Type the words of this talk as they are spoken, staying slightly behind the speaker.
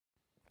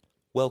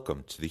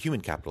Welcome to the Human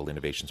Capital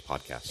Innovations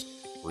Podcast.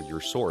 We're your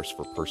source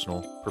for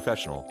personal,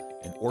 professional,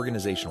 and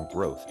organizational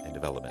growth and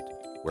development,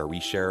 where we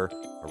share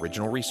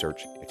original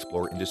research,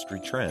 explore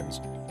industry trends,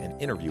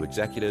 and interview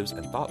executives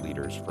and thought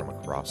leaders from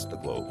across the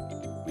globe.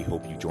 We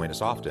hope you join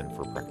us often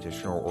for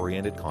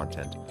practitioner-oriented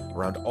content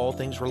around all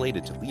things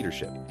related to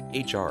leadership,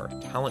 HR,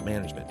 talent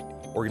management,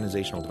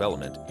 organizational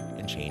development,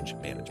 and change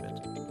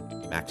management.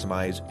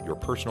 Maximize your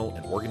personal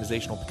and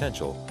organizational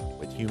potential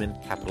with Human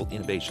Capital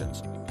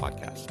Innovations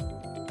Podcast.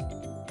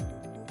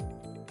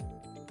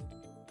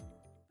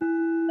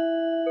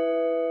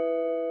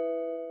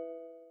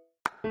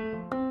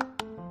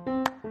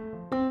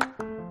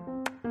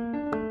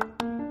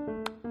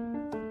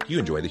 Do you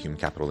enjoy the Human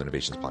Capital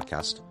Innovations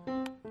Podcast?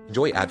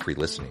 Enjoy ad-free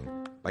listening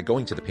by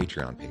going to the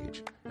Patreon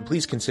page, and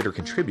please consider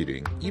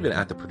contributing even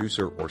at the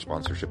producer or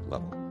sponsorship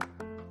level.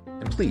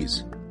 And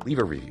please leave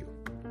a review.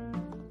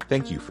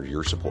 Thank you for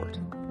your support.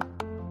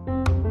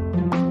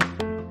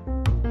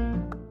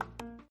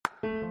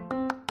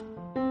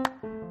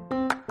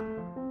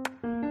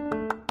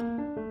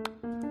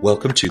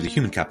 Welcome to the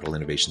Human Capital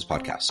Innovations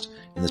Podcast.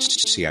 In this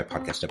CI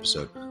podcast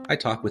episode, I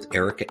talk with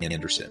Erika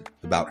Andersen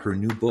about her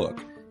new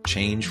book,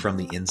 Change from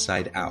the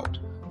Inside Out,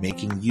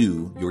 Making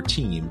You, Your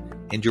Team,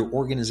 and Your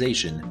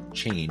Organization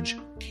Change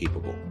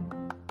Capable.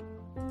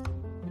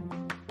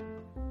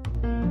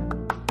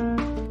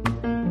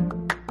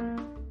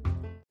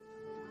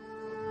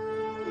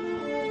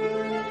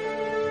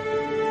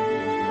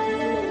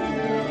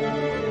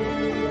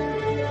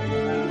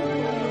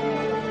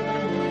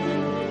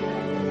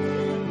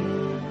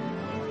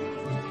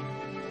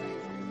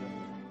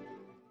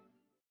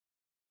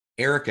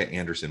 Erika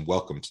Andersen,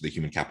 welcome to the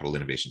Human Capital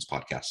Innovations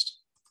Podcast.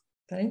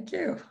 Thank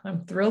you.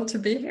 I'm thrilled to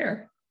be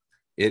here.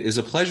 It is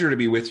a pleasure to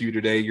be with you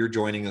today. You're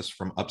joining us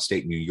from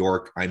upstate New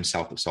York. I'm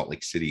south of Salt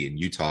Lake City in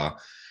Utah.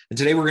 And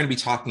today we're going to be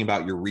talking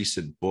about your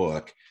recent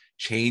book,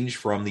 Change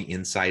from the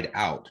Inside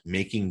Out,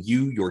 Making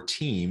You, Your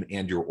Team,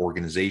 and Your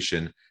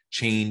Organization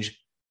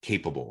Change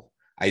Capable.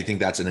 I think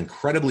that's an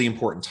incredibly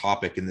important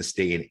topic in this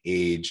day and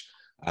age.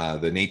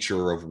 The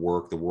nature of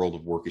work, the world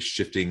of work is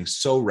shifting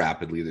so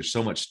rapidly. There's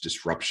so much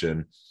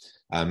disruption.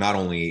 Not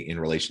only in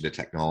relation to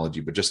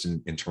technology, but just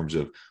in terms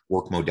of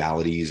work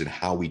modalities and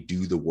how we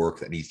do the work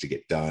that needs to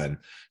get done.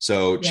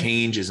 So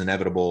change is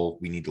inevitable.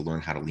 We need to learn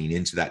how to lean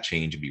into that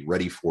change and be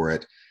ready for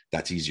it.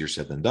 That's easier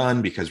said than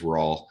done because we're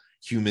all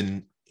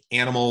human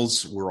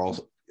animals. We're all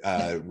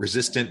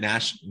resistant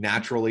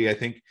naturally, I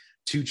think,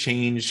 to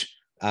change.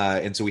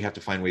 And so we have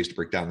to find ways to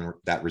break down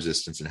that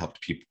resistance and help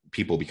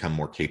people become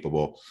more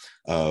capable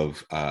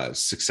of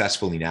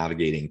successfully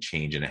navigating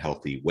change in a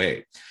healthy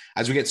way.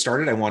 As we get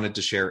started, I wanted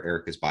to share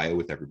Erika's bio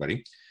with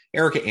everybody.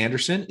 Erika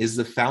Andersen is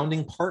the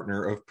founding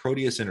partner of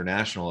Proteus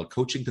International, a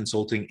coaching,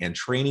 consulting, and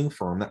training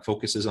firm that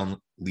focuses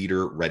on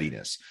leader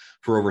readiness.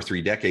 For over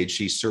 3 decades,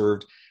 she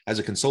served as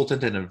a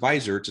consultant and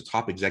advisor to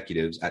top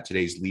executives at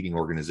today's leading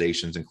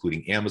organizations,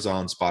 including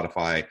Amazon,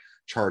 Spotify,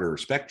 Charter,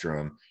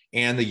 Spectrum,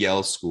 and the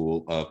Yale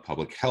School of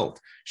Public Health.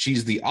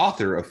 She's the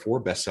author of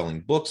 4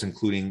 best-selling books,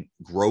 including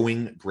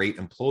Growing Great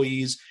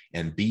Employees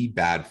and Be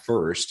Bad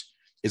First,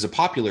 is a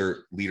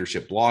popular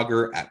leadership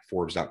blogger at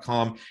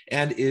Forbes.com,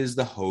 and is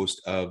the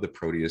host of the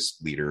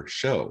Proteus Leader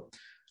Show,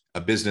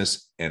 a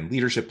business and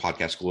leadership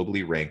podcast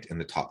globally ranked in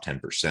the top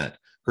 10%.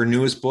 Her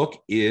newest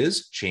book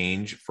is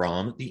Change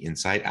from the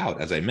Inside Out,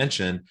 as I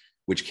mentioned,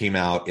 which came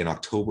out in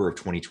October of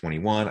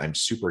 2021. I'm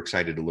super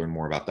excited to learn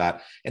more about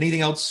that. Anything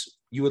else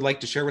you would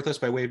like to share with us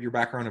by way of your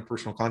background and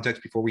personal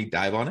context before we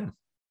dive on in?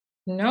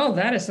 No,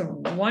 that is a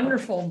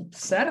wonderful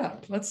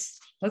setup. Let's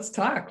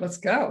talk. Let's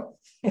go.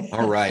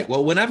 All right.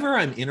 Well, whenever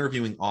I'm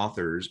interviewing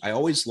authors, I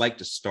always like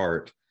to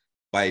start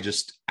by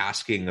just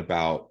asking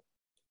about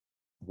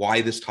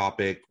why this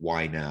topic,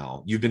 why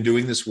now? You've been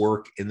doing this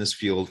work in this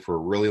field for a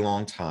really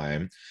long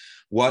time.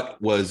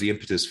 What was the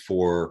impetus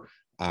for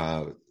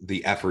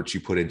the efforts you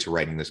put into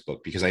writing this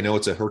book? Because I know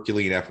it's a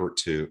Herculean effort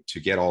to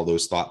get all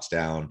those thoughts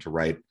down, to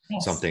write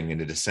something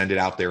and to send it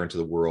out there into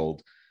the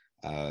world.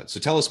 So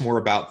tell us more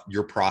about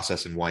your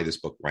process and why this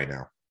book right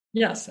now.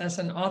 Yes, as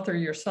an author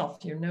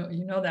yourself, you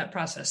know that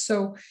process.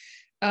 So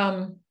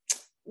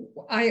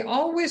I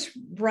always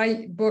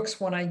write books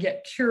when I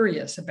get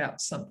curious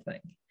about something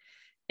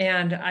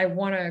and I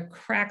want to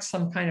crack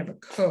some kind of a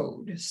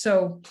code.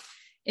 So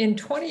in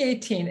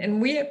 2018,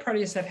 and we at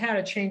Proteus have had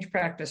a change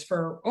practice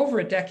for over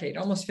a decade,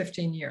 almost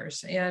 15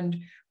 years. And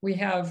we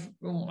have,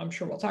 I'm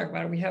sure we'll talk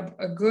about it, we have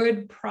a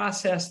good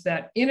process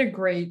that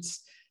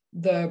integrates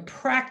the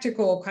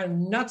practical kind of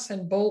nuts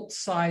and bolts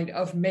side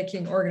of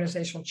making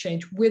organizational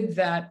change with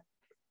that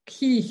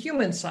key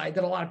human side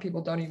that a lot of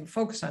people don't even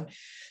focus on.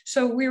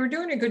 So we were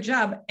doing a good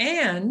job.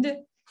 And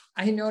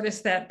I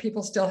noticed that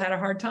people still had a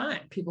hard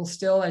time. People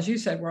still, as you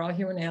said, we're all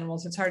human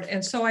animals. It's hard.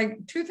 And so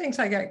 2 things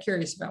I got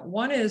curious about.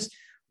 One is,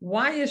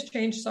 why is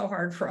change so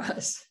hard for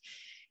us?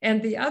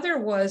 And the other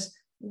was,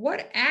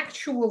 what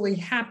actually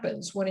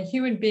happens when a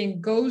human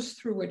being goes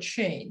through a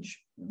change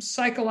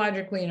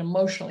psychologically and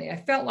emotionally? I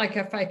felt like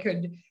if I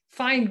could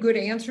find good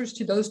answers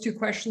to those 2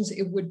 questions,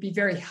 it would be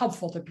very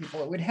helpful to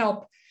people. It would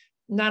help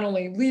not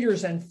only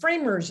leaders and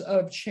framers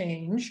of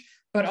change,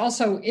 but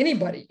also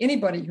anybody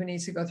who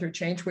needs to go through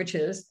change, which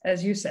is,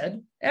 as you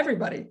said,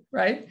 everybody,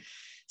 right?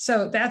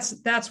 So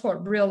that's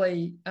what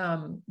really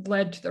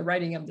led to the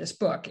writing of this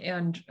book,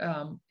 and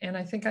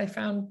I think I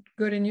found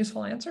good and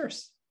useful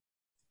answers.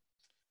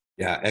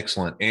 Yeah,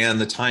 excellent. And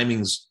the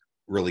timing's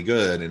really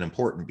good and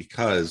important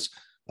because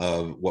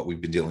of what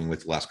we've been dealing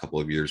with the last couple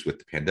of years with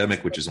the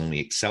pandemic, which has only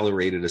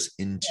accelerated us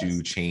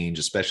into change,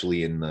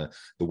 especially in the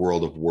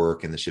world of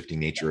work and the shifting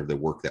nature of the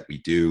work that we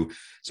do.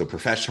 So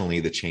professionally,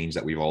 the change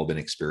that we've all been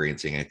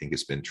experiencing, I think,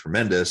 has been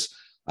tremendous.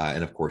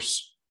 And of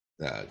course,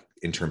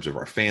 in terms of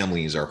our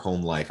families, our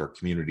home life, our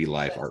community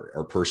life,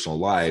 our personal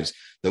lives,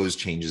 those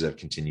changes have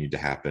continued to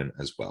happen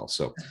as well.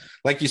 So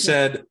like you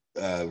said,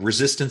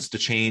 resistance to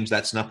change,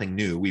 that's nothing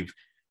new.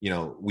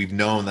 We've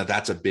known that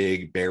that's a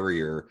big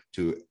barrier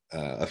to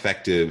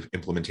effective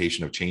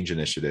implementation of change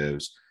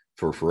initiatives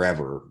for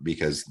forever,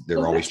 because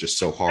they're always just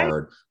so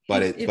hard.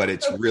 But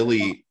it's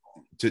really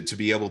to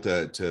be able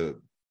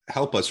to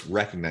help us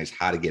recognize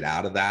how to get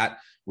out of that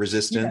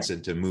resistance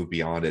and to move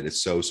beyond it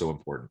is so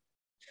important.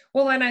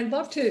 Well, and I'd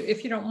love to,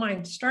 if you don't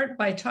mind, start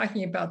by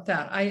talking about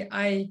that.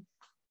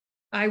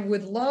 I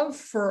would love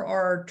for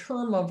our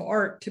term of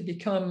art to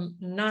become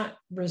not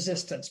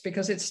resistance,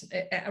 because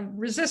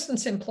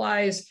resistance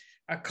implies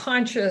a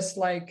conscious,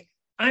 like,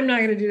 I'm not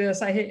going to do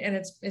this, I hate,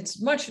 and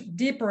it's much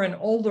deeper and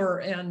older.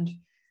 And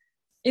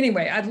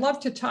anyway, I'd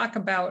love to talk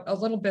about a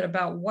little bit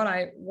about what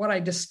I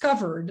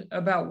discovered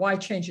about why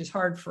change is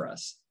hard for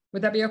us.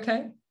 Would that be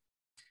okay?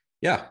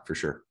 Yeah, for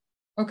sure.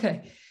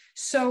 Okay.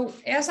 So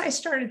as I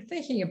started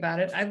thinking about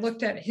it, I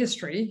looked at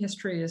history.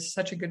 History is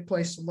such a good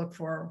place to look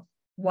for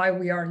why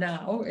we are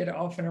now. It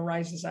often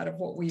arises out of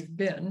what we've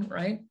been,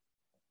 right?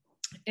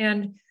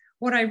 And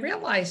what I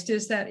realized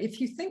is that if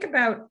you think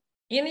about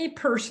any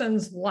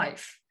person's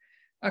life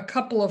a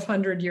couple of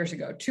hundred years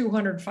ago,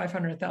 200,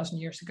 500,000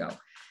 years ago,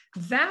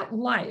 that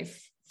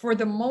life, for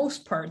the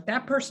most part,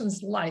 that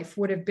person's life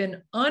would have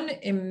been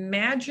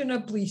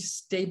unimaginably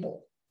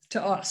stable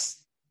to us.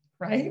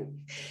 Right?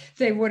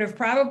 They would have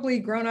probably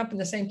grown up in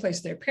the same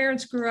place their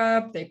parents grew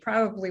up. They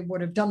probably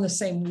would have done the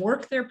same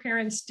work their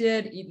parents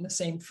did, eaten the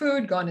same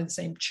food, gone to the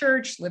same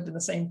church, lived in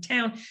the same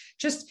town.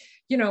 Just,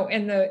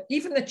 and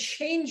even the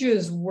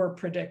changes were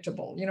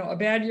predictable. A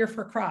bad year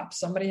for crops,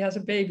 somebody has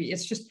a baby.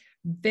 It's just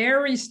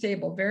very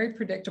stable, very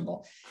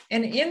predictable.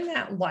 And in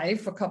that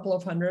life, a couple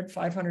of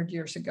 500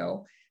 years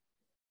ago,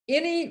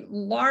 any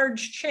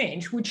large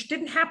change, which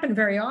didn't happen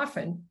very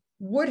often,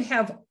 would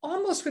have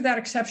almost without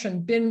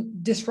exception been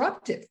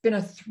disruptive, been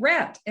a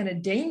threat and a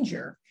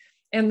danger.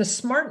 And the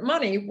smart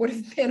money would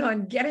have been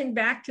on getting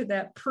back to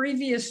that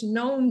previous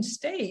known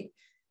state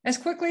as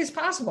quickly as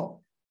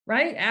possible,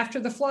 right? After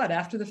the flood,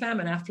 after the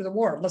famine, after the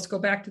war, let's go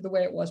back to the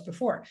way it was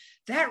before.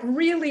 That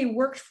really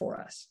worked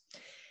for us.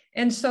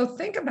 And so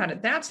think about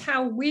it. That's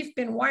how we've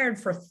been wired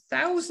for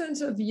thousands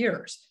of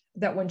years,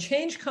 that when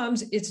change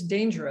comes, it's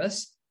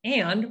dangerous.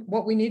 And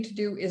what we need to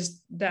do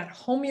is that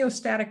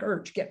homeostatic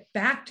urge, get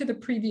back to the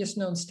previous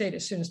known state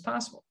as soon as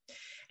possible.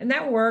 And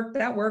that worked.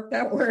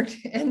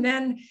 And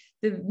then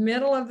the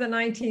middle of the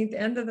 19th,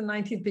 end of the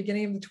 19th,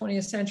 beginning of the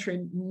 20th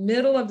century,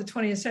 middle of the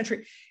 20th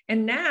century.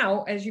 And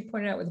now, as you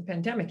pointed out with the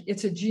pandemic,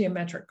 it's a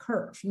geometric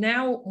curve.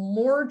 Now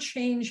more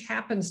change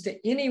happens to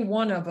any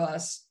one of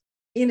us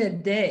in a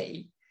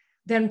day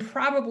than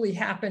probably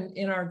happened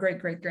in our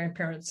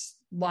great-great-grandparents'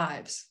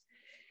 lives.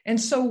 And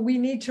so we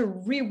need to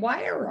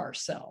rewire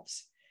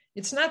ourselves.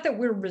 It's not that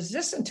we're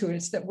resistant to it,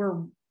 it's that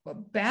we're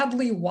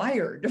badly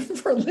wired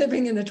for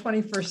living in the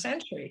 21st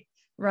century,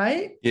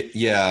 right?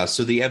 Yeah.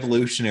 So the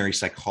evolutionary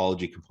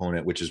psychology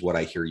component, which is what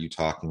I hear you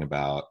talking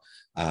about,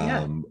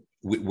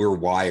 we're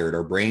wired,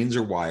 our brains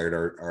are wired,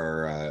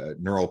 our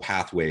neural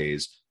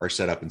pathways are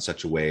set up in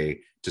such a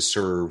way to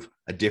serve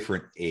a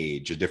different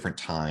age, a different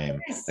time,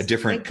 a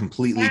different,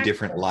 completely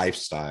different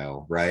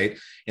lifestyle, right?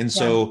 And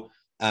so,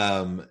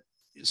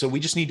 so we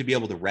just need to be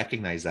able to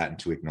recognize that and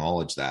to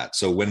acknowledge that.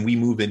 So when we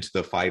move into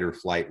the fight or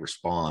flight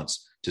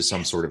response to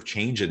some sort of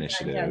change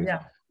initiative,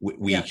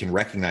 we can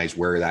recognize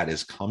where that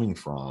is coming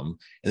from.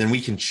 And then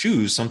we can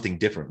choose something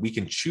different. We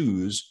can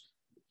choose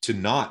to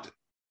not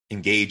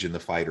engage in the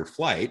fight or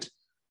flight,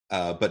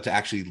 but to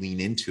actually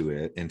lean into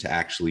it and to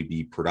actually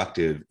be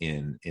productive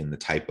in the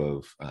type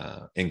of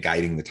in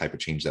guiding the type of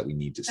change that we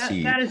need to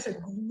see. That is a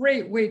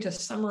great way to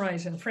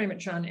summarize and frame it,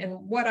 John. And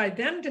what I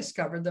then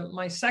discovered, that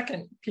my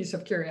second piece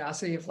of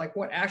curiosity of like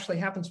what actually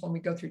happens when we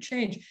go through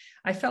change,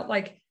 I felt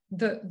like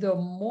the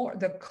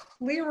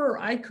clearer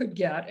I could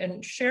get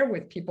and share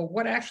with people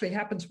what actually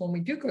happens when we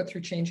do go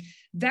through change,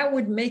 that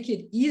would make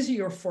it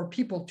easier for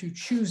people to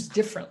choose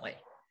differently,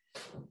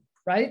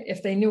 right?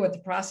 If they knew what the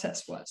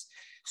process was.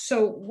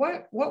 So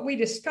what we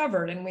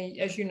discovered, and we,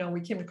 as you know,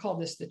 we came to call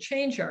this the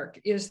change arc,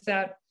 is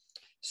that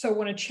so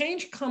when a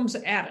change comes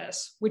at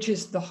us, which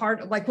is the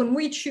hard, like when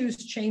we choose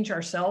change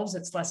ourselves,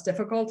 it's less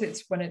difficult.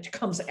 It's when it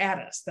comes at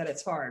us that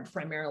it's hard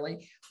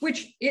primarily,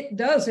 which it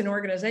does in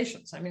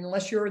organizations. I mean,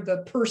 unless you're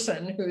the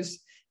person who's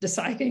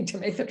deciding to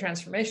make the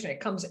transformation,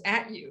 it comes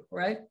at you,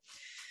 right?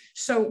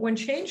 So when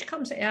change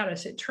comes at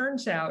us, it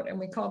turns out, and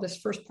we call this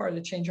first part of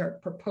the change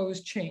arc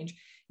proposed change,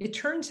 it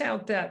turns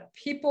out that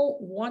people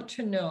want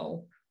to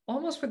know,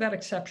 almost without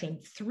exception,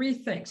 three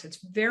things.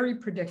 It's very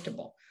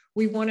predictable.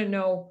 We want to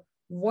know,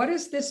 what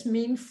does this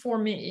mean for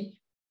me?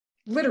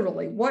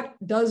 Literally, what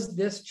does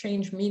this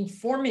change mean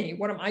for me?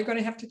 What am I going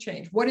to have to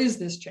change? What is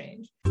this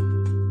change?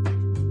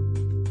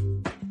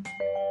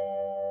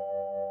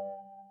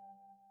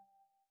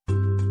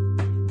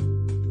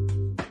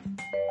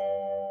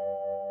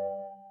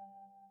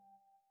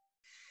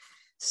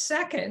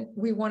 Second,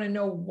 we want to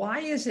know, why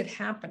is it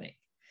happening?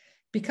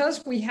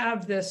 Because we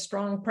have this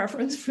strong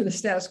preference for the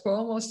status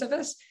quo, most of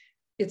us,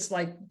 it's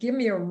like, give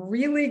me a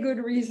really good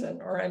reason,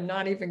 or I'm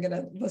not even going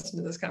to listen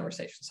to this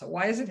conversation. So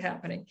why is it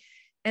happening?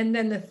 And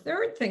then the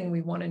third thing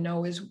we want to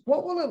know is,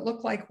 what will it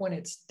look like when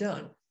it's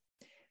done?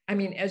 I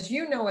mean, as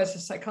you know, as a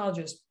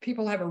psychologist,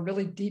 people have a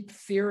really deep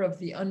fear of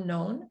the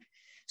unknown.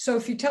 So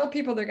if you tell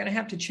people they're going to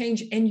have to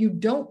change and you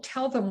don't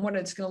tell them what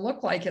it's going to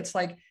look like, it's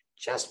like,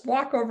 just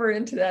walk over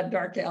into that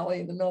dark alley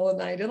in the middle of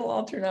the night. It'll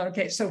all turn out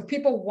okay. So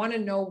people want to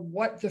know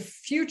what the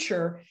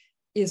future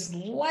is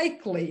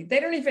likely. They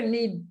don't even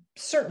need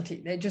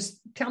certainty. They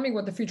just tell me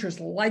what the future is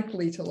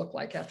likely to look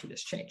like after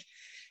this change.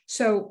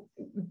 So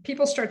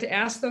people start to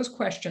ask those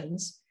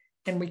questions,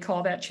 and we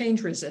call that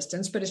change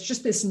resistance, but it's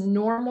just this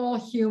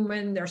normal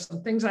human, there's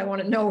some things I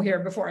want to know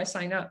here before I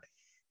sign up.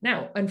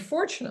 Now,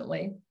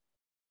 unfortunately,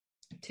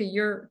 to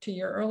your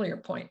earlier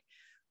point,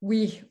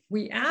 we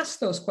ask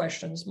those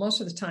questions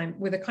most of the time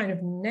with a kind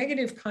of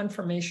negative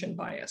confirmation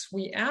bias.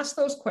 We ask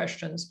those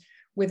questions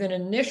with an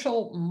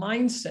initial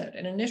mindset,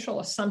 an initial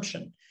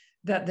assumption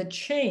that the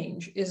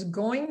change is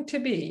going to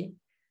be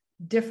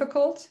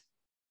difficult,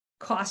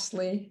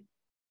 costly,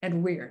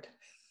 and weird.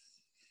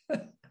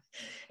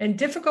 And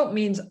difficult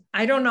means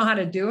I don't know how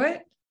to do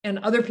it, and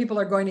other people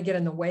are going to get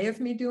in the way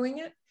of me doing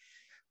it.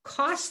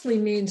 Costly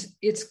means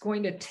it's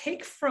going to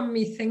take from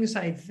me things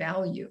I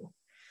value.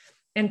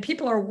 And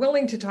people are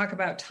willing to talk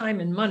about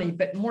time and money,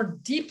 but more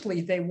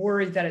deeply, they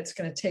worry that it's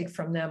going to take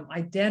from them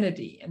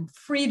identity and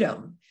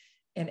freedom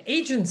and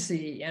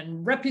agency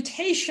and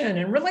reputation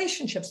and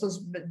relationships, those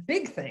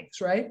big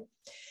things, right?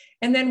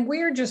 And then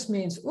weird just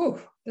means,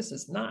 ooh,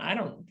 that's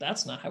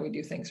not how we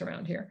do things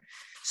around here.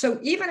 So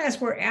even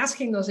as we're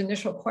asking those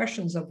initial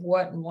questions of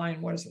what and why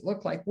and what does it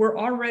look like, we're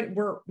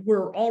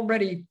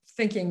already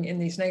thinking in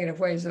these negative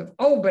ways of,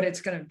 oh, but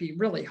it's going to be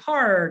really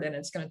hard and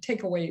it's going to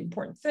take away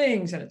important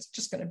things and it's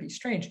just going to be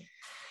strange.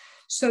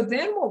 So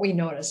then what we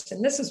noticed,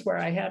 and this is where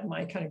I had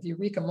my kind of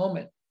eureka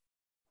moment,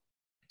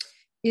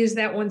 is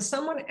that when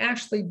someone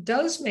actually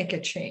does make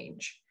a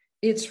change,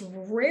 it's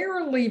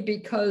rarely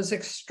because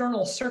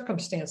external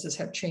circumstances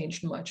have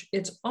changed much.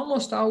 It's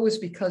almost always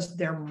because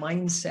their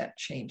mindset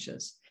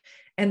changes.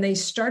 And they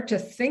start to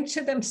think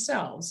to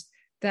themselves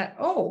that,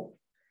 oh,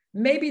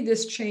 maybe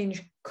this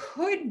change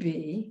could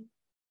be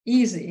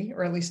easy,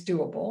 or at least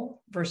doable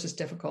versus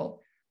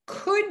difficult,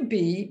 could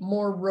be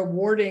more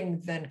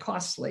rewarding than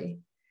costly,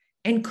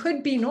 and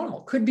could be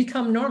normal, could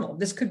become normal.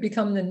 This could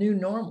become the new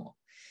normal.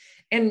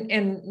 And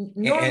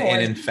normal.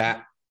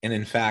 And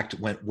in fact,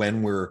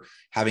 when we're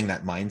having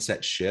that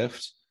mindset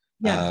shift,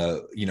 yeah.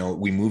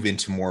 We move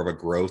into more of a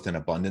growth and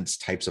abundance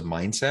types of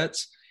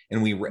mindsets.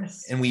 And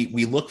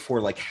we look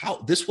for like how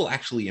this will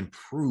actually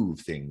improve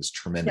things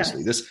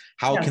tremendously. Yes.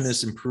 How can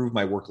this improve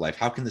my work life?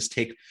 How can this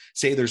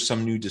say there's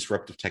some new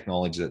disruptive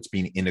technology that's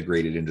being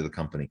integrated into the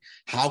company?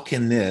 How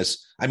can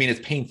this, I mean,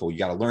 it's painful. You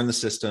got to learn the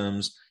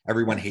systems.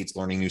 Everyone hates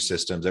learning new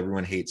systems.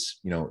 Everyone hates,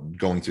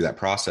 going through that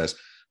process.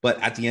 But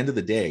at the end of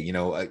the day,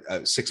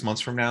 6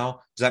 months from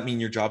now, does that mean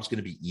your job's going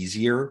to be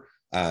easier?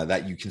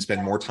 That you can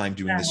spend more time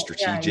doing the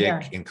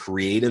strategic and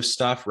creative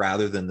stuff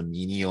rather than the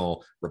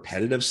menial,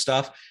 repetitive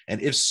stuff?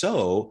 And if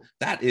so,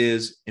 that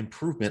is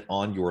improvement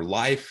on your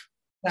life,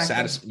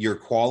 your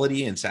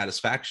quality and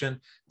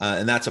satisfaction.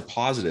 And that's a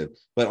positive.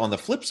 But on the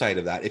flip side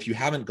of that, if you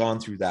haven't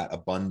gone through that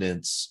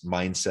abundance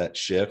mindset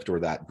shift or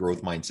that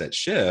growth mindset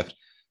shift,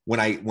 when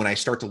I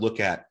start to look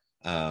at,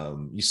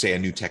 you say a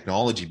new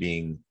technology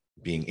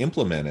being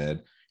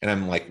implemented, and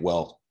I'm like,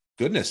 well,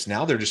 goodness,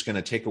 now they're just going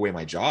to take away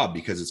my job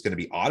because it's going to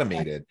be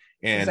automated,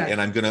 and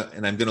I'm going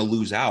to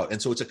lose out.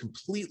 And so it's a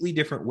completely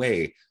different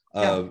way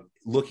of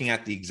looking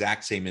at the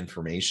exact same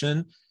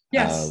information,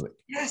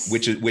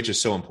 which is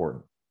so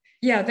important.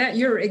 Yeah, that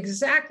you're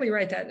exactly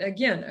right. That,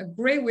 again, a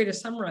great way to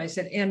summarize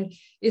it. And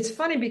it's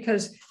funny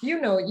because,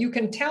 you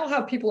can tell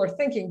how people are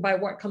thinking by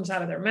what comes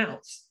out of their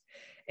mouths.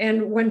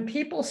 And when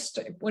people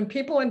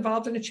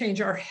involved in a change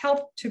are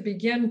helped to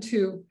begin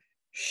to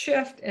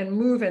shift and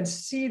move and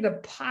see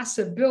the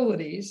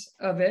possibilities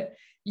of it,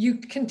 you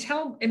can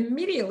tell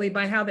immediately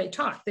by how they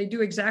talk. They do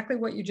exactly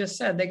what you just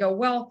said. They go,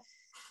 well,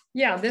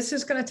 yeah, this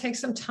is going to take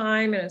some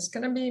time and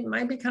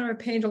might be kind of a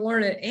pain to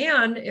learn it.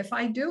 And if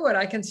I do it,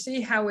 I can see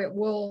how it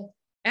will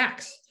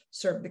X,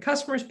 serve the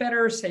customers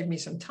better, save me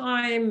some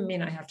time,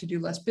 mean I have to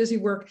do less busy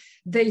work.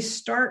 They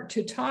start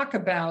to talk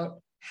about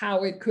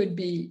how it could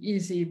be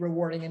easy,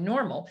 rewarding, and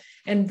normal.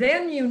 And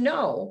then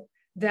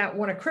that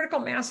when a critical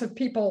mass of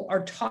people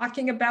are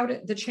talking about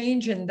it, the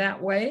change in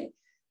that way,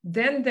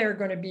 then they're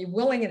going to be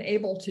willing and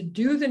able to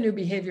do the new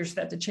behaviors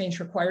that the change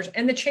requires,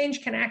 and the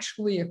change can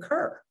actually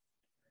occur,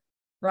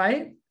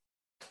 right?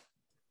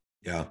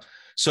 Yeah.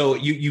 So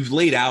you've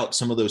laid out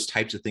some of those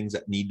types of things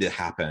that need to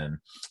happen,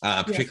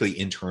 particularly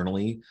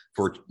internally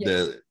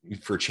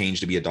for change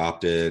to be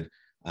adopted.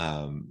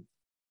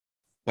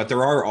 But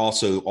there are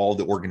also all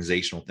the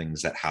organizational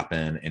things that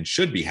happen and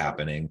should be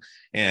happening.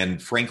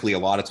 And frankly, a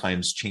lot of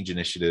times change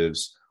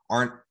initiatives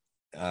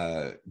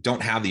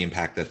don't have the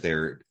impact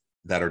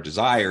that are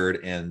desired,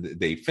 and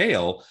they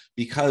fail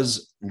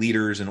because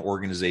leaders and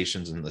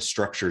organizations and the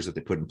structures that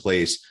they put in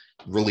place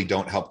really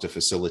don't help to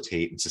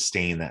facilitate and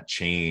sustain that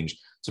change.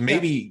 So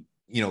maybe,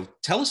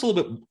 tell us a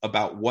little bit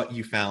about what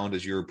you found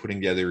as you're putting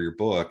together your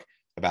book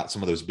about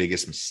some of those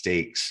biggest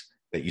mistakes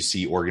that you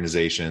see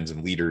organizations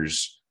and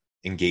leaders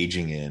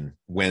engaging in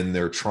when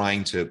they're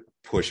trying to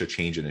push a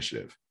change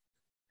initiative.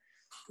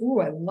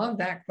 Ooh, I love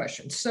that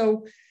question.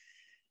 So,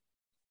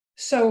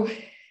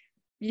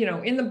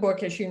 in the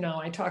book, as you know,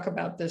 I talk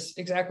about this,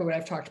 exactly what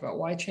I've talked about,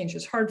 why change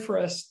is hard for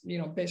us,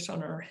 based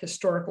on our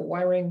historical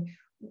wiring,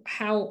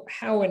 how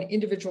an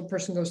individual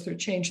person goes through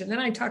change. And then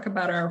I talk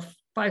about our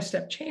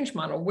 5-step change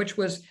model, which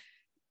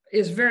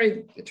is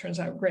very, it turns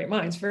out, great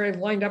minds, very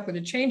lined up with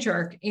a change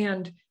arc,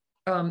 and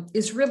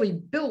is really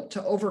built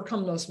to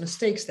overcome those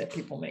mistakes that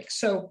people make.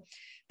 So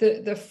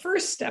the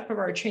first step of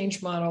our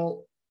change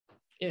model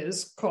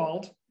is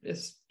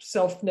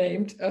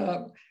self-named,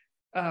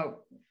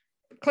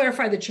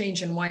 clarify the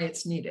change and why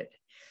it's needed.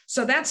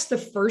 So that's the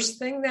first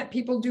thing that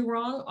people do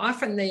wrong.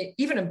 Often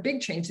even a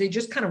big change, they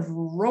just kind of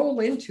roll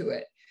into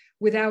it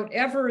without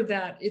ever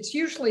that. It's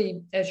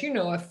usually, as you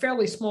know, a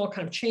fairly small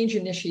kind of change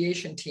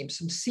initiation team,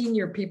 some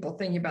senior people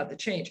thinking about the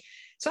change.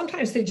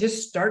 Sometimes they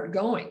just start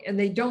going and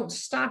they don't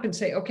stop and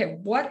say, okay,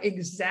 what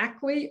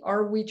exactly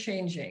are we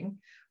changing?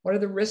 What are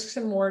the risks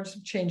and rewards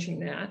of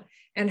changing that?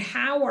 And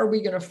how are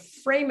we going to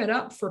frame it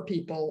up for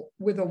people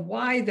with a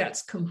why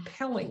that's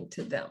compelling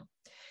to them?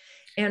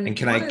 And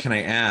can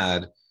I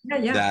add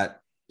that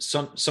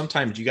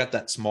sometimes you got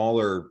that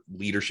smaller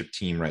leadership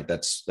team, right?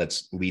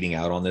 That's leading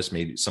out on this,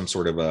 maybe some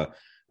sort of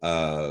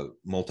a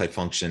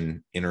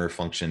multifunction,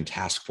 interfunction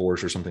task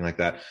force or something like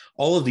that.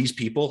 All of these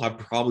people have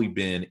probably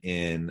been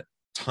in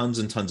tons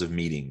and tons of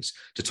meetings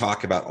to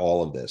talk about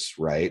all of this,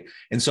 right?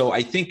 And so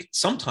I think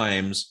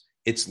sometimes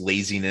it's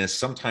laziness.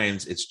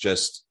 Sometimes it's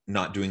just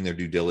not doing their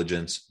due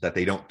diligence, that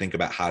they don't think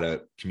about how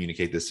to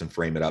communicate this and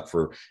frame it up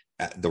for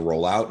the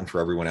rollout and for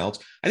everyone else.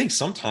 I think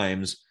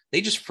sometimes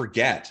they just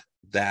forget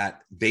that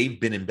they've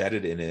been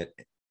embedded in it,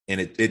 and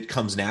it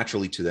comes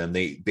naturally to them.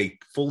 They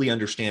fully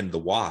understand the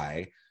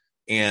why,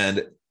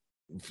 and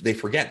they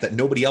forget that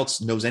nobody else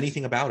knows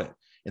anything about it.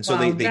 And so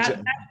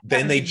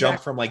they jump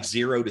from like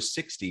 0 to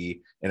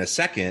 60 in a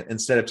second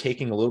instead of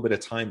taking a little bit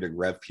of time to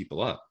rev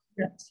people up.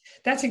 Yes,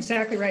 that's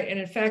exactly right. And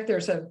in fact,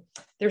 there's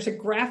a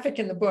graphic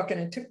in the book, and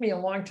it took me a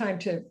long time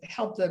to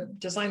help the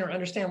designer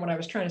understand what I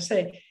was trying to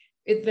say.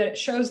 That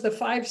shows the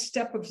 5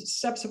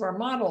 steps of our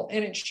model,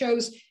 and it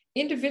shows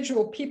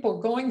individual people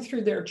going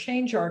through their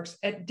change arcs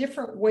at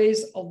different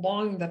ways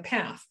along the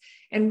path.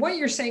 And what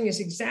you're saying is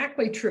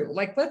exactly true.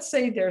 Like, let's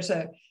say there's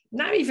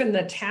not even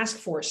the task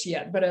force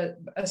yet, but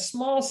a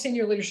small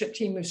senior leadership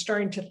team who's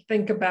starting to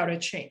think about a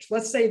change.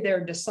 Let's say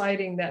they're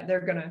deciding that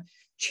they're going to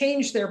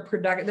change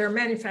their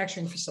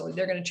manufacturing facility.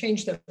 They're going to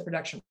change their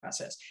production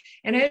process.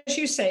 And as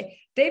you say,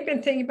 they've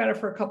been thinking about it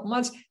for a couple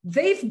months.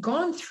 They've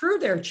gone through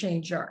their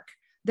change arc.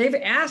 They've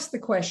asked the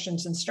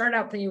questions and started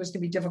out thinking it was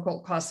going to be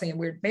difficult, costly, and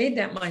weird, made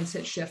that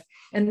mindset shift.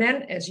 And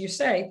then, as you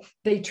say,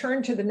 they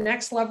turn to the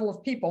next level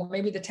of people,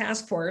 maybe the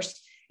task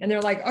force, and they're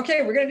like,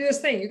 okay, we're going to do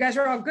this thing. You guys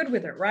are all good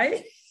with it,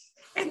 right?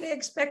 And they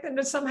expect them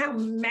to somehow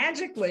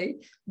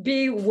magically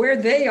be where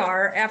they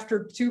are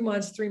after 2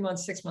 months, 3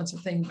 months, 6 months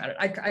of thinking about it.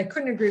 I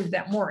couldn't agree with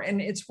that more.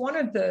 And it's one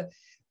of the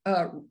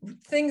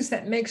things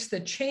that makes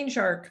the change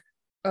arc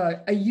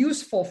a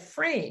useful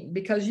frame,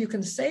 because you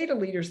can say to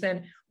leaders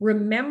then,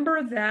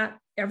 remember that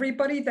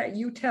everybody that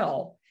you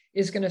tell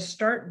is going to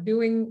start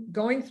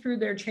going through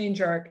their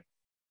change arc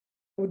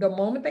the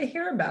moment they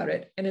hear about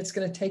it, and it's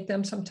going to take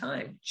them some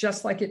time,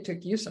 just like it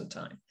took you some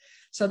time.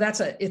 So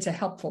it's a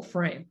helpful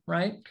frame,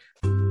 right?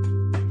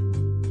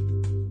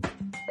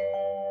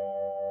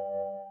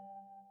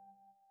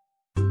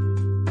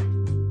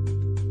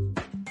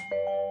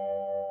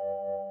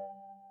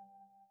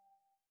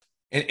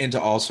 And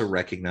to also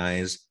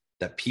recognize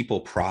that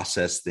people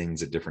process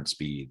things at different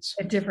speeds.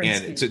 And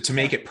to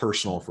make it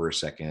personal for a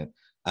second,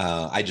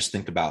 I just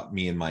think about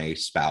me and my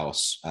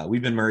spouse.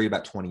 We've been married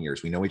about 20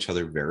 years. We know each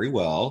other very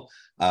well.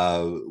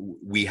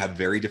 We have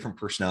very different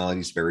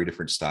personalities, very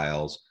different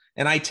styles.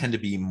 And I tend to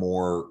be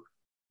more,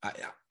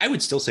 I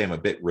would still say I'm a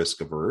bit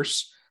risk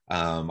averse.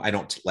 I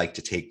don't like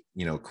to take,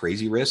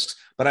 crazy risks,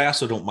 but I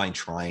also don't mind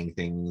trying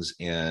things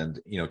and,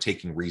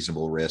 taking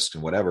reasonable risks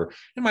and whatever.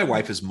 And my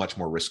wife is much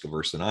more risk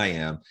averse than I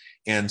am.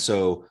 And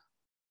so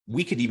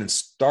we could even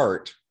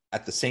start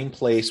at the same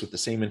place with the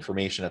same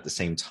information at the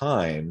same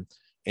time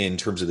in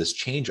terms of this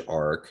change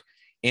arc.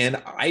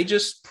 And I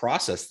just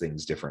process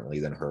things differently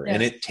than her. Yes.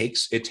 And it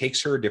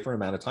takes her a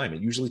different amount of time.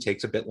 It usually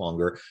takes a bit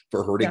longer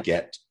for her to Yeah.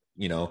 get,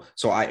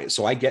 so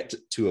I get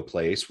to a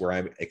place where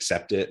I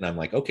accept it and I'm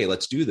like, okay,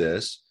 let's do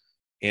this.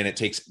 And it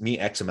takes me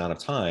X amount of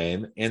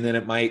time. And then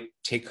it might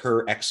take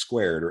her X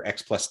squared or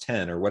X plus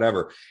 10 or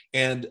whatever.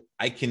 And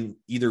I can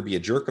either be a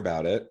jerk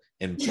about it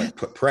and like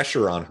put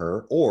pressure on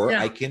her, or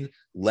Yeah. I can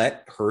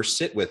let her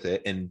sit with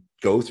it and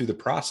go through the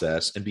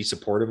process and be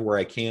supportive where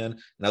I can.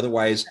 And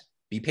otherwise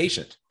be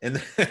patient.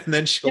 And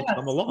then she'll Yes,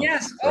 come along.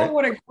 yes. Right. Oh,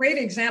 what a great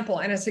example.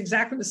 And it's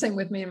exactly the same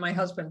with me and my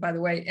husband, by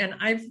the way. And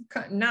I've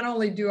not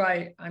only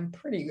I'm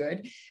pretty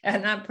good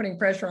at not putting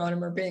pressure on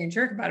him or being a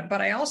jerk about it, but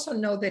I also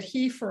know that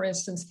he, for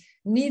instance,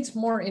 needs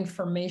more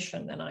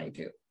information than I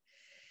do.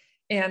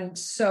 And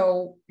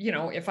so,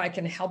 if I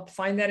can help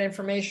find that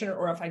information,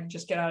 or if I can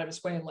just get out of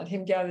his way and let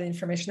him gather the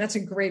information, that's a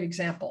great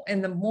example.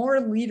 And the more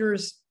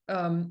leaders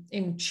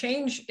in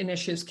change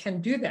initiatives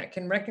can do that,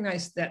 can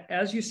recognize that,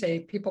 as you say,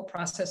 people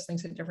process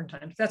things at different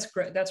times. That's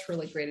great. That's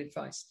really great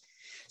advice.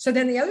 So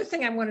then the other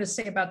thing I wanted to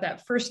say about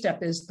that first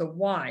step is the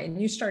why. And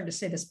you started to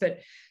say this, but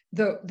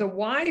the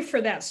why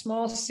for that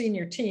small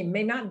senior team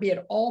may not be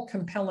at all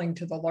compelling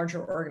to the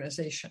larger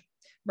organization.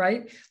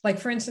 Right? Like,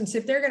 for instance,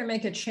 if they're going to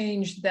make a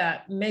change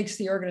that makes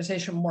the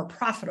organization more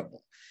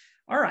profitable,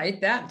 all right,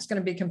 that's going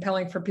to be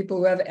compelling for people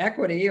who have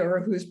equity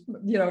or whose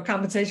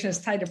compensation is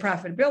tied to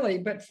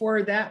profitability. But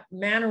for that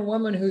man or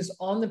woman who's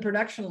on the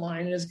production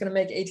line and is going to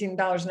make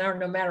 $18 an hour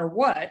no matter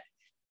what,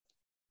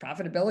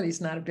 profitability is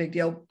not a big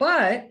deal.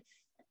 But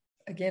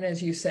again,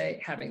 as you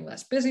say, having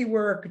less busy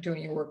work,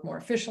 doing your work more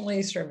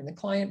efficiently, serving the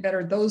client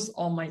better, those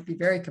all might be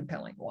very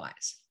compelling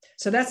whys.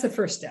 So that's the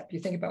first step. You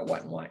think about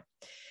what and why.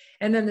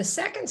 And then the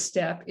second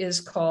step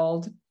is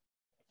called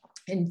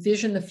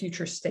envision the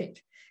future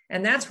state.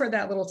 And that's where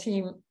that little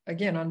team,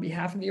 again, on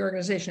behalf of the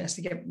organization, has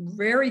to get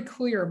very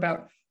clear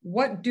about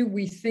what do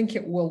we think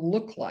it will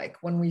look like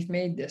when we've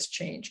made this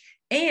change,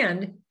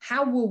 and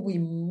how will we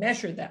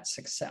measure that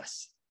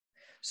success?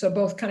 So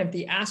both kind of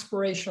the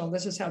aspirational,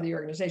 this is how the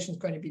organization is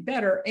going to be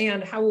better,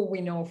 and how will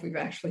we know if we've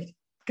actually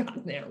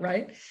gotten there,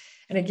 right?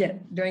 And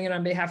again, doing it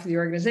on behalf of the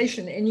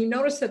organization. And you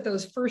notice that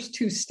those first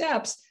two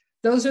steps,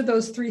 those are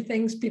those three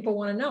things people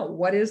want to know.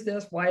 What is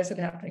this? Why is it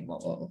happening?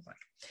 What will it look like?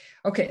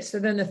 Okay, so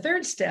then the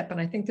third step,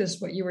 and I think this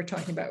is what you were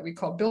talking about, we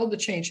call build the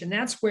change. And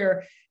that's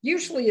where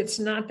usually it's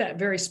not that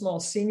very small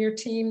senior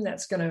team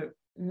that's going to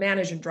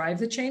manage and drive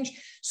the change.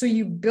 So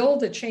you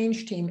build a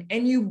change team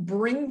and you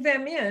bring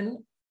them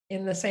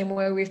in the same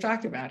way we've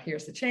talked about.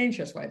 Here's the change,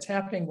 here's why it's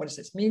happening. What does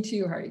this mean to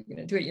you? How are you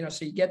going to do it?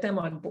 So you get them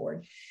on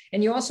board.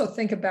 And you also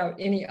think about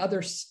any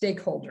other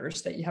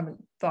stakeholders that you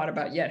haven't thought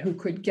about yet who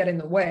could get in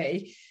the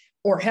way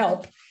or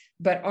help,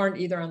 but aren't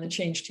either on the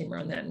change team or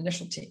on that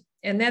initial team.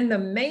 And then the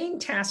main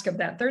task of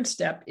that third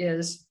step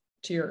is,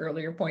 to your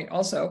earlier point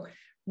also,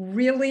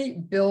 really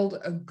build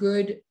a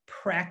good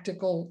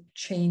practical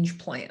change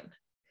plan.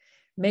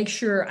 Make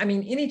sure,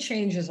 any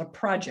change is a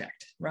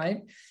project,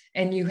 right?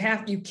 And you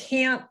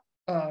can't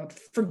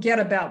forget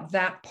about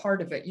that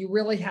part of it. You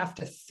really have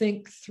to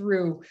think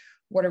through,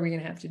 what are we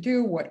going to have to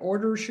do? What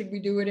order should we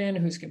do it in?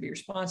 Who's going to be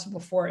responsible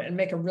for it? And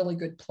make a really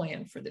good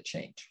plan for the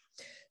change.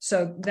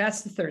 So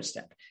that's the third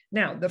step.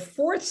 Now, the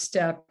fourth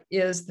step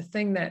is the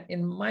thing that,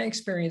 in my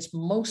experience,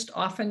 most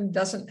often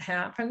doesn't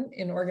happen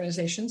in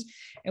organizations,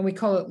 and we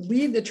call it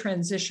lead the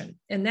transition.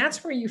 And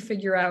that's where you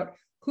figure out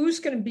who's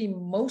going to be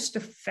most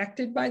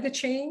affected by the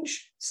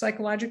change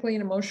psychologically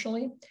and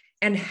emotionally,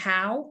 and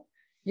how.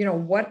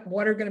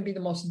 What are going to be the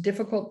most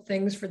difficult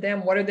things for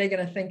them? What are they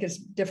going to think is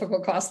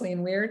difficult, costly,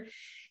 and weird?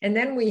 And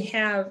then we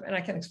have, and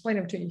I can explain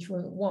them to you if you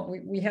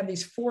want, we have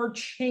these 4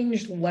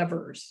 change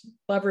levers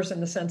in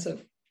the sense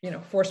of,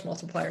 force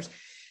multipliers,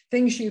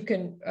 things you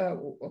can,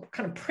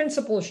 kind of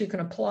principles you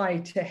can apply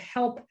to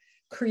help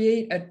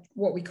create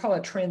what we call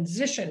a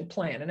transition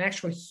plan, an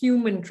actual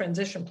human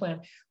transition plan,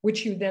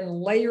 which you then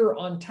layer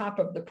on top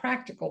of the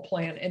practical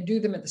plan and do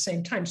them at the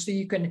same time. So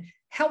you can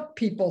help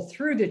people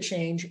through the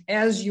change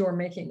as you're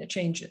making the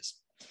changes.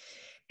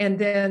 And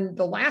then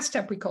the last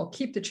step we call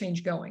keep the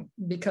change going,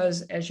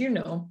 because as you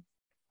know,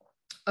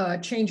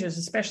 changes,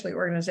 especially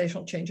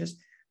organizational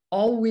changes,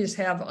 always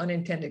have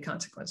unintended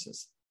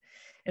consequences.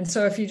 And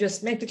so if you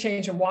just make the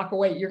change and walk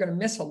away, you're going to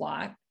miss a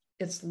lot.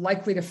 It's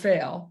likely to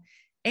fail.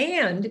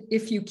 And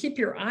if you keep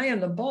your eye on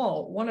the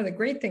ball, one of the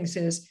great things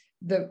is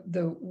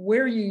the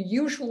where you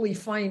usually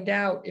find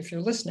out, if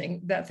you're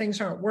listening, that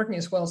things aren't working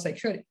as well as they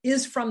could,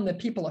 is from the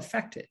people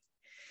affected.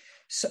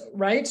 So,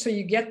 right. So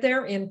you get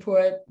their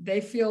input,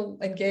 they feel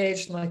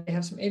engaged and like they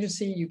have some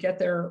agency, you get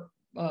their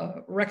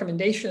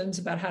recommendations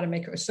about how to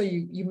make it. So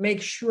you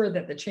make sure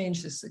that the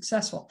change is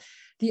successful.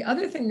 The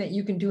other thing that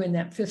you can do in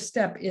that fifth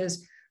step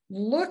is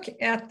look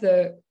at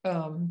the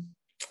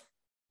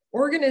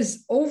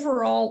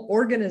overall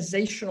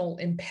organizational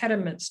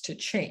impediments to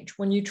change.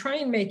 When you try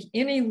and make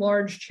any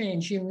large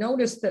change, you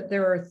notice that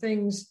there are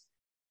things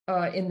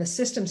in the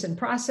systems and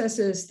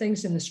processes,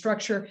 things in the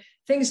structure,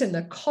 things in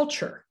the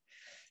culture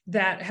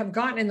that have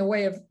gotten in the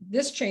way of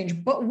this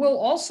change, but will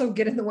also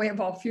get in the way of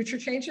all future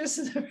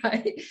changes,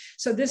 right?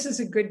 So this is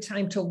a good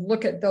time to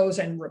look at those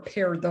and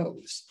repair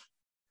those.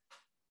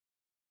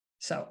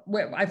 So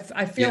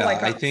I feel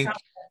like I think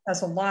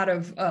has a lot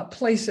of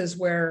places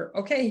where,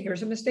 okay,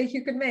 here's a mistake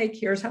you could make.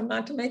 Here's how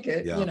not to make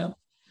it,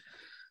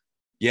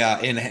 Yeah.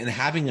 And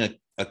having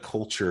a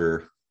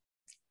culture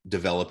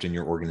developed in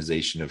your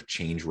organization of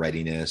change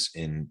readiness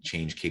and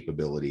change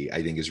capability,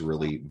 I think is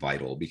really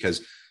vital,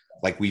 because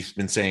like we've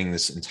been saying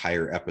this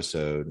entire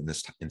episode and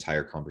this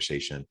entire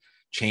conversation,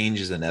 change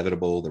is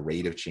inevitable. The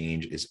rate of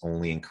change is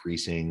only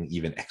increasing,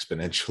 even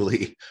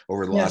exponentially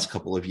over the last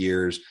couple of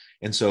years.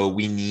 And so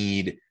we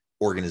need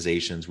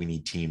organizations, we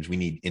need teams, we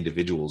need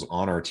individuals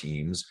on our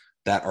teams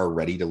that are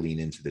ready to lean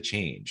into the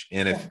change.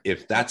 And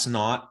if that's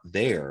not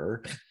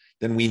there,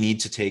 then we need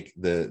to take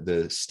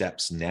the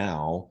steps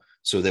now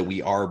so that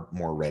we are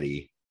more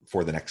ready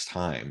for the next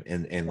time.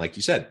 And like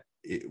you said,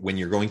 when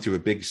you're going through a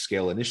big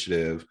scale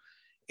initiative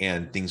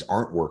and things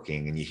aren't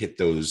working and you hit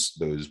those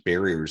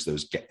barriers,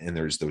 and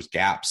there's those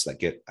gaps that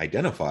get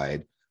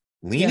identified,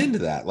 lean into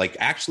that, like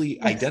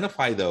actually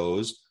identify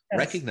those,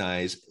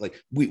 recognize, like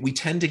we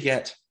tend to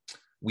get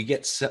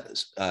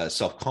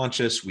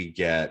self-conscious, we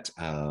get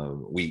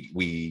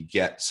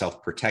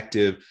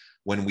self-protective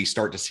when we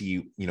start to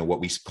see, what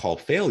we call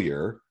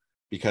failure,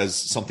 because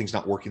something's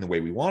not working the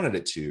way we wanted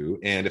it to.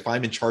 And if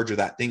I'm in charge of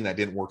that thing that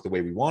didn't work the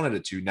way we wanted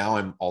it to, now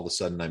I'm all of a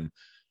sudden I'm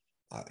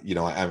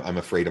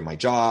afraid of my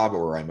job,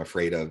 or I'm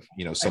afraid of,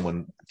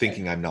 someone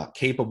thinking I'm not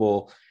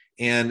capable.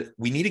 And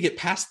we need to get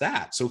past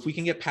that. So if we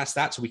can get past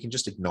that, so we can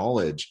just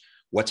acknowledge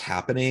what's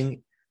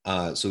happening,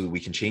 so that we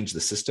can change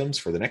the systems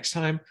for the next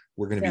time,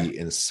 we're going to be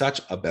in such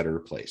a better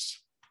place.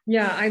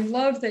 Yeah, I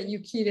love that you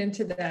keyed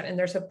into that. And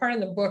there's a part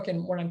in the book,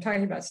 and when I'm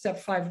talking about step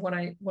 5, when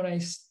I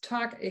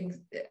talk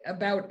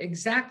about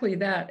exactly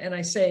that, and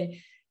I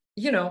say,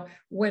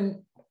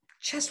 when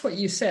just what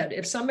you said,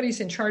 if somebody's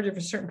in charge of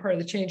a certain part of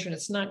the change and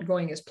it's not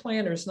going as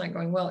planned or it's not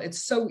going well,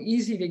 it's so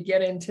easy to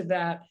get into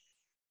that,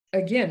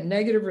 again,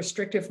 negative,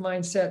 restrictive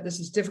mindset. This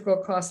is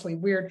difficult, costly,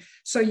 weird.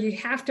 So you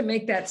have to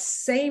make that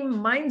same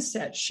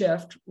mindset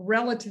shift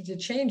relative to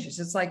changes.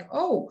 It's like,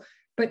 oh,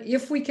 but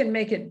if we can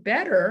make it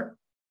better,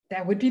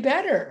 that would be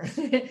better.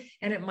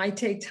 And it might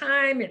take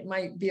time. It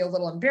might be a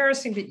little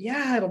embarrassing, but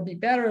it'll be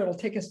better. It'll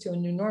take us to a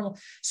new normal.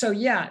 So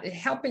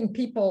helping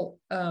people,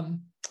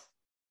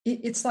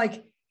 it's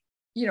like,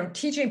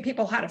 teaching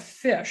people how to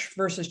fish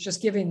versus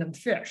just giving them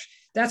fish.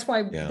 That's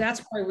why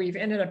we've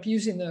ended up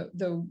using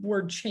the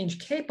word change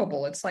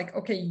capable. It's like,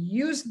 okay,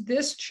 use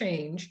this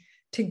change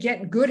to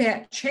get good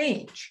at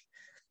change,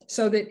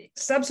 so that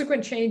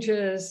subsequent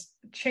changes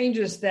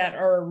that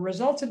are a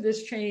result of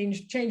this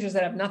changes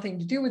that have nothing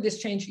to do with this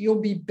change, you'll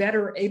be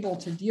better able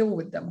to deal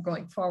with them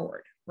going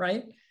forward,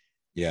 right?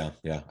 Yeah,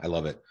 I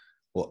love it.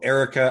 Well,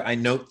 Erika, I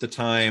note the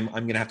time.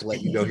 I'm going to have to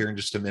let you go here in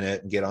just a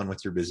minute and get on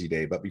with your busy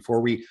day. But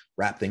before we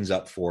wrap things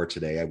up for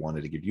today, I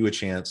wanted to give you a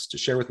chance to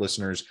share with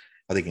listeners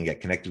how they can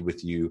get connected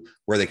with you,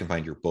 where they can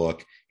find your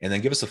book, and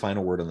then give us a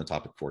final word on the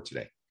topic for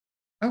today.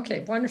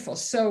 Okay, wonderful.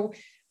 So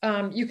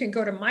you can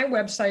go to my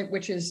website,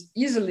 which is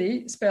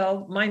easily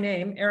spelled my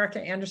name,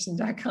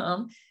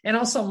 erikaandersen.com. And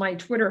also my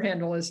Twitter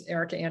handle is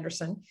Erika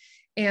Andersen.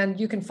 And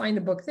you can find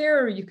the book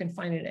there, or you can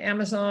find it at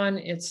Amazon.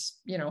 It's,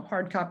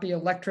 hard copy,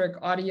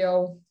 electric,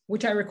 audio,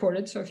 which I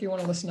recorded. So if you want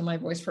to listen to my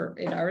voice for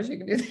 8 hours, you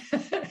can do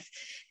that.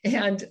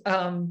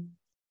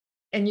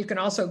 And you can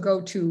also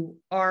go to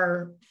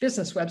our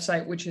business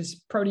website, which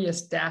is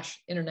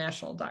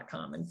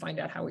proteus-international.com, and find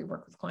out how we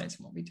work with clients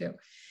and what we do.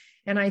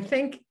 And I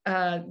think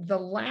the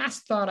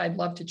last thought I'd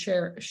love to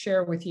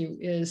share with you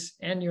is,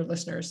 and your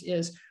listeners,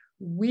 is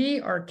we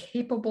are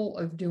capable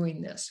of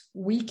doing this.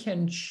 We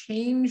can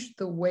change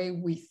the way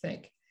we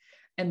think.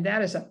 And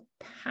that is a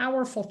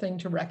powerful thing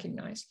to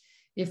recognize.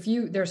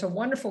 There's a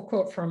wonderful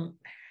quote from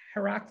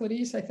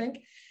Heraclitus, I think,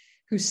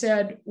 who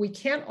said, we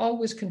can't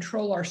always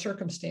control our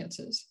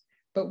circumstances,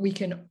 but we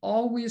can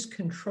always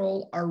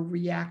control our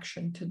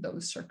reaction to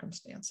those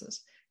circumstances.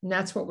 And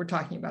that's what we're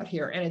talking about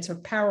here. And it's a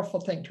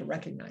powerful thing to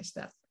recognize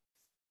that.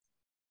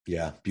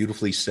 Yeah,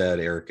 beautifully said,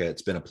 Erika.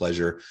 It's been a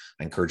pleasure.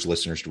 I encourage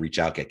listeners to reach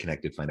out, get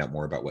connected, find out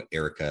more about what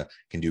Erika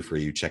can do for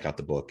you. Check out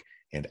the book.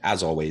 And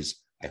as always,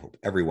 I hope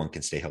everyone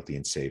can stay healthy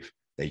and safe,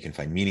 that you can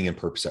find meaning and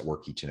purpose at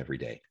work each and every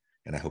day.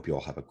 And I hope you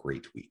all have a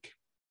great week.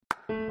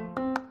 Do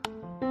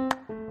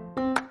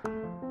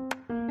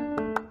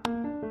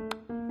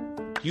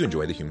you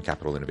enjoy the Human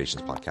Capital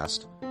Innovations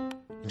podcast?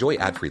 Enjoy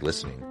ad-free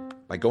listening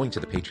by going to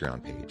the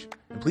Patreon page.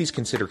 And please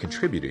consider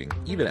contributing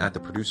even at the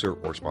producer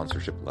or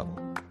sponsorship level.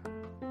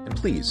 And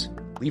please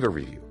leave a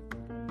review.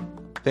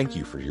 Thank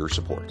you for your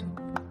support.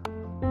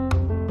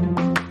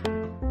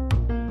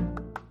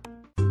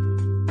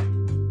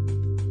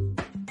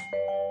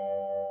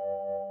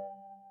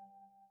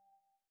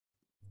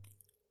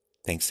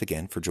 Thanks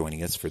again for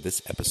joining us for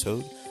this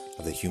episode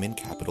of the Human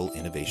Capital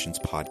Innovations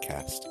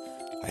podcast.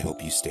 I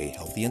hope you stay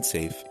healthy and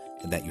safe,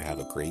 and that you have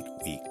a great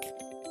week.